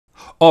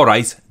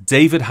Alright,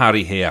 David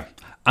Harry here,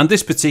 and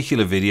this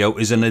particular video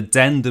is an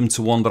addendum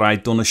to one that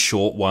I'd done a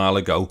short while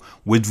ago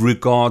with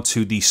regard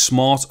to the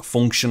smart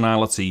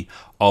functionality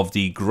of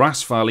the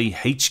Grass Valley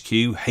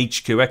HQX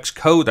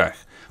codec.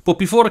 But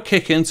before I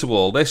kick into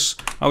all this,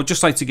 I would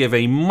just like to give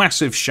a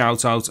massive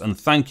shout out and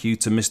thank you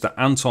to Mr.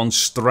 Anton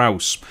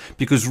Strauss,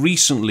 because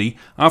recently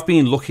I've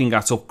been looking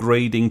at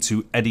upgrading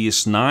to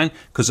Edius 9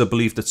 because I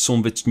believe that some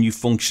of its new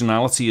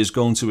functionality is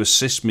going to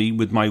assist me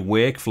with my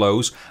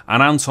workflows,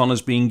 and Anton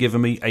has been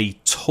giving me a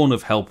ton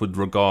of help with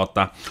regard to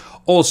that.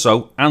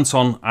 Also,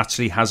 Anton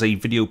actually has a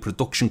video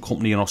production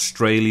company in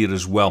Australia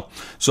as well.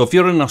 So if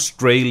you're in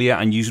Australia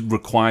and you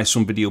require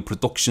some video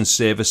production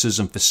services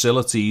and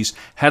facilities,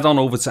 head on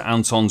over to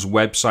Anton's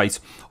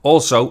website.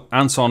 Also,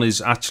 Anton is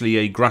actually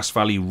a Grass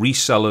Valley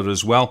reseller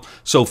as well.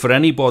 So for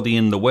anybody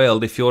in the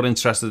world, if you're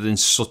interested in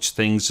such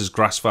things as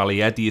Grass Valley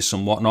Edius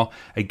and whatnot,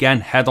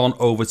 again, head on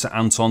over to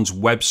Anton's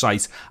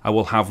website. I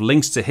will have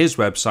links to his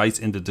website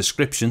in the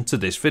description to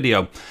this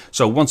video.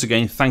 So once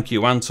again, thank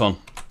you, Anton.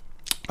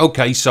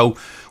 Okay, so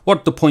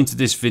what the point of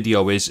this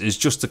video is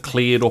just to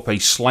clear up a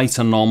slight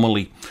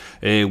anomaly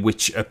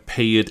which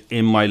appeared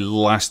in my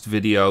last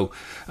video.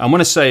 And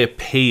when I say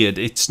appeared,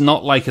 it's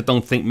not like I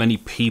don't think many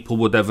people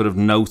would ever have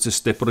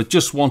noticed it, but I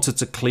just wanted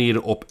to clear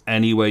it up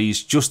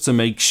anyways, just to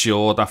make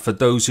sure that for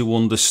those who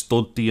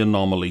understood the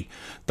anomaly,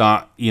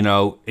 that, you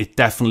know, it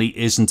definitely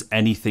isn't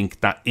anything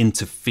that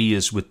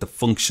interferes with the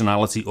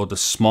functionality or the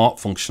smart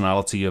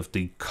functionality of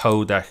the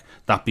codec,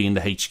 that being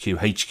the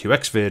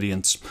HQX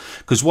variants.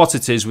 Because what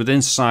it is, with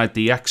inside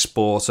the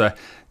exporter,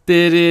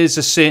 there is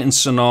a certain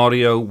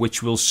scenario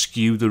which will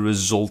skew the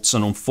results,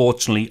 and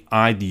unfortunately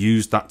I'd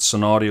used that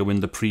scenario in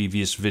the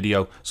previous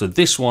video. So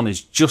this one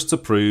is just to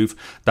prove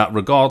that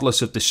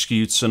regardless of the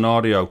skewed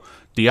scenario,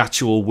 the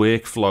actual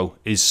workflow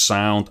is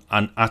sound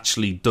and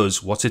actually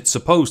does what it's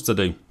supposed to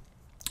do.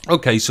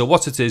 Okay, so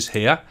what it is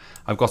here,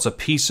 I've got a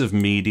piece of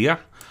media.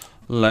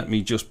 Let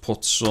me just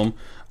put some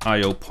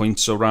IO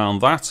points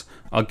around that.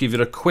 I'll give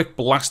it a quick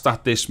blast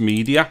at this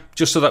media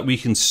just so that we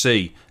can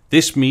see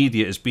this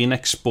media is being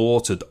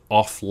exported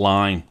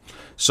offline.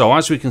 So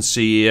as we can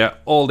see here,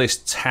 all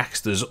this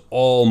text is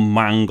all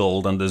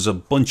mangled and there's a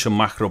bunch of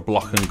macro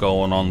blocking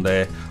going on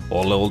there,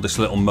 all this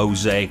little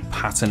mosaic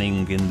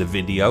patterning in the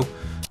video.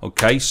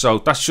 Okay, so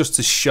that's just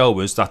to show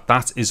us that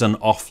that is an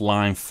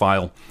offline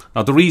file.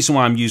 Now the reason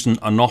why I'm using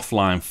an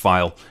offline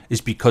file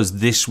is because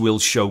this will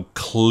show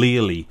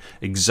clearly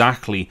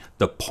exactly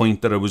the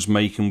point that I was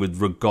making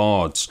with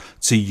regards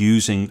to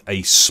using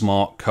a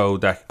smart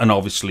codec, and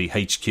obviously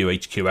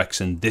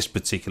HQX in this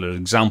particular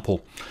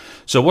example.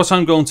 So what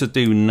I'm going to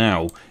do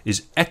now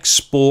is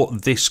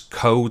export this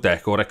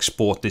codec, or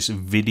export this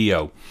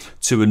video,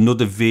 to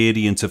another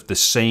variant of the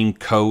same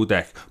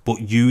codec but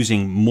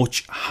using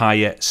much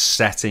higher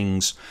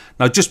settings.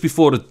 Now just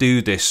before I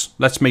do this,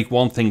 let's make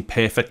one thing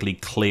perfectly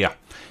clear.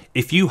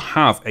 If you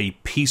have a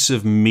piece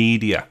of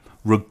media,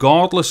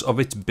 regardless of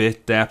its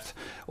bit depth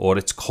or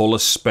its color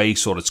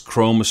space or its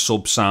chroma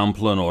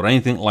subsampling or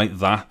anything like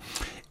that,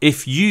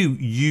 if you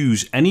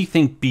use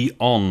anything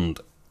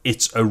beyond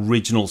its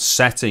original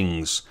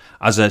settings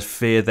as a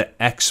further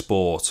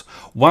export,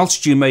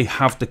 whilst you may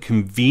have the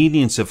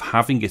convenience of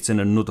having it in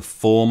another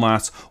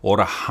format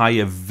or a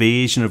higher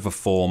version of a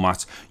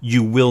format,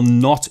 you will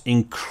not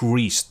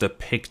increase the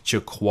picture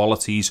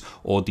qualities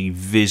or the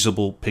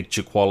visible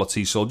picture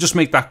quality. So I'll just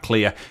make that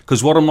clear,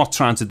 because what I'm not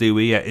trying to do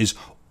here is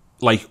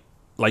like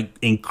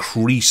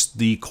increase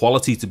the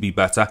quality to be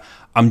better.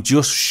 I'm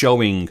just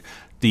showing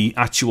the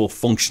actual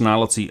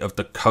functionality of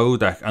the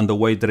codec and the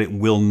way that it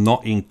will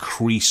not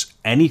increase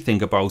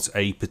anything about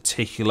a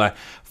particular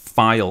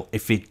file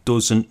if it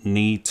doesn't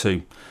need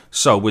to.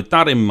 So with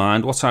that in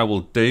mind, what I will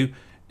do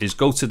is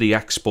go to the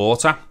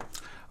exporter,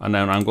 and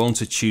then I'm going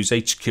to choose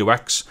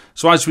HQX.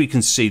 So as we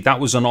can see, that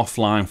was an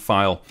offline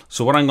file.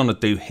 So what I'm going to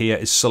do here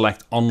is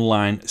select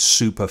online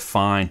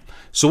superfine.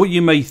 So what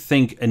you may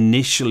think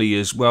initially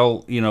is,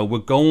 well, you know, we're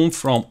going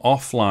from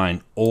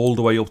offline all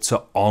the way up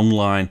to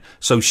online,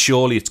 so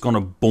surely it's going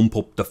to bump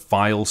up the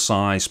file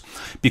size.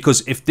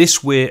 Because if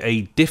this were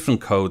a different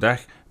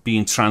codec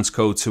being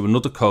transcoded to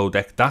another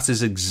codec, that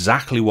is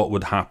exactly what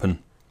would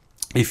happen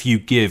if you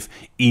give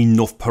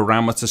enough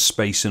parameter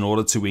space in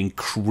order to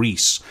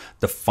increase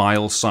the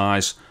file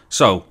size.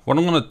 So what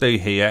I'm going to do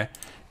here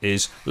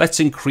is let's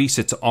increase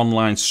it to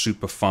online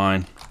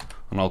superfine,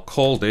 and I'll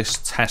call this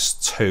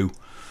test 2.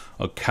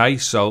 Okay,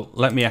 so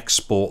let me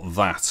export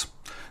that.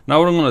 Now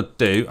what I'm going to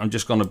do, I'm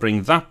just going to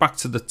bring that back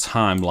to the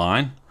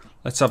timeline.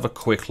 Let's have a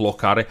quick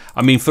look at it.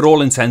 I mean, for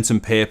all intents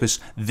and purposes,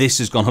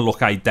 this is going to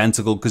look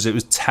identical because it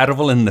was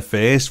terrible in the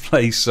first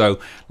place. So,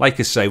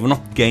 like I say, we're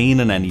not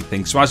gaining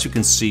anything. So as you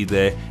can see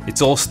there,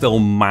 it's all still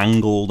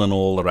mangled and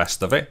all the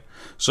rest of it.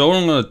 So what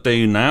I'm going to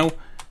do now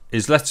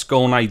is let's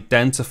go and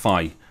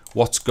identify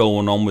what's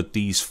going on with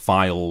these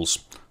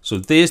files. So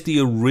there's the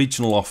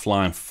original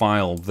offline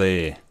file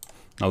there.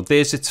 Now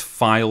there's its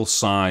file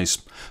size.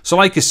 So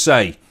like I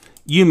say,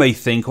 you may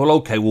think, well,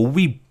 okay, well,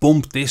 we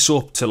bumped this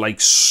up to like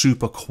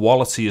super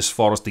quality as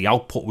far as the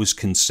output was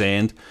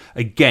concerned.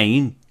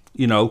 Again,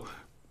 you know,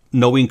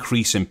 no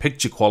increase in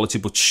picture quality,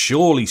 but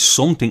surely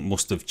something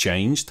must have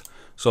changed.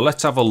 So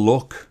let's have a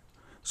look.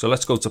 So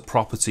let's go to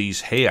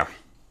properties here.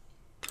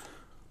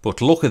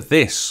 But look at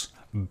this,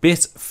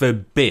 bit for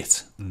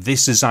bit,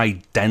 this is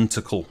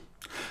identical.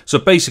 So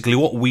basically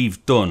what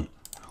we've done,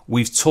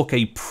 we've took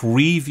a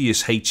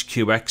previous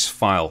HQX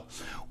file,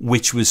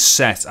 which was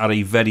set at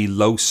a very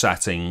low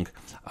setting,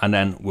 and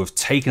then we've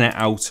taken it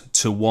out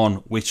to one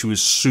which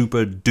was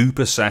super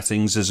duper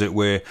settings, as it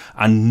were,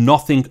 and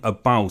nothing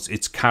about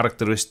its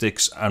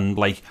characteristics and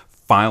like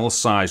file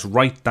size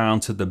right down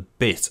to the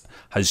bit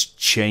has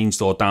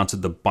changed, or down to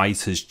the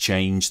byte has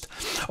changed.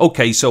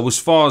 Okay, so as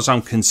far as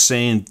I'm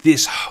concerned,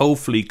 this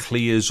hopefully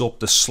clears up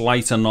the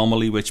slight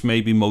anomaly which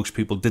maybe most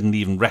people didn't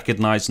even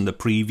recognize in the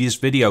previous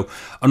video,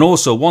 and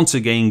also once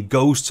again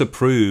goes to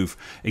prove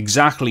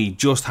exactly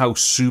just how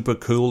super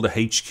cool the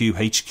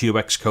HQX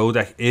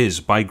codec is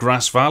by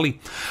Grass Valley.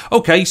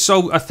 Okay,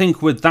 so I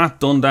think with that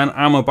done then,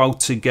 I'm about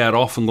to get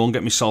off and go and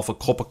get myself a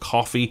cup of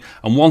coffee,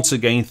 and once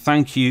again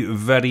thank you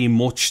very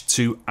much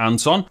to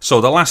Anton.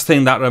 So the last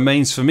thing that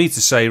remains for me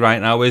to say right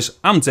now is,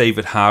 I'm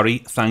David Harry,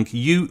 thank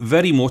you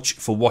very much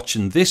for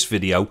watching this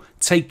video,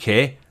 take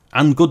care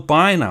and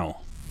goodbye now.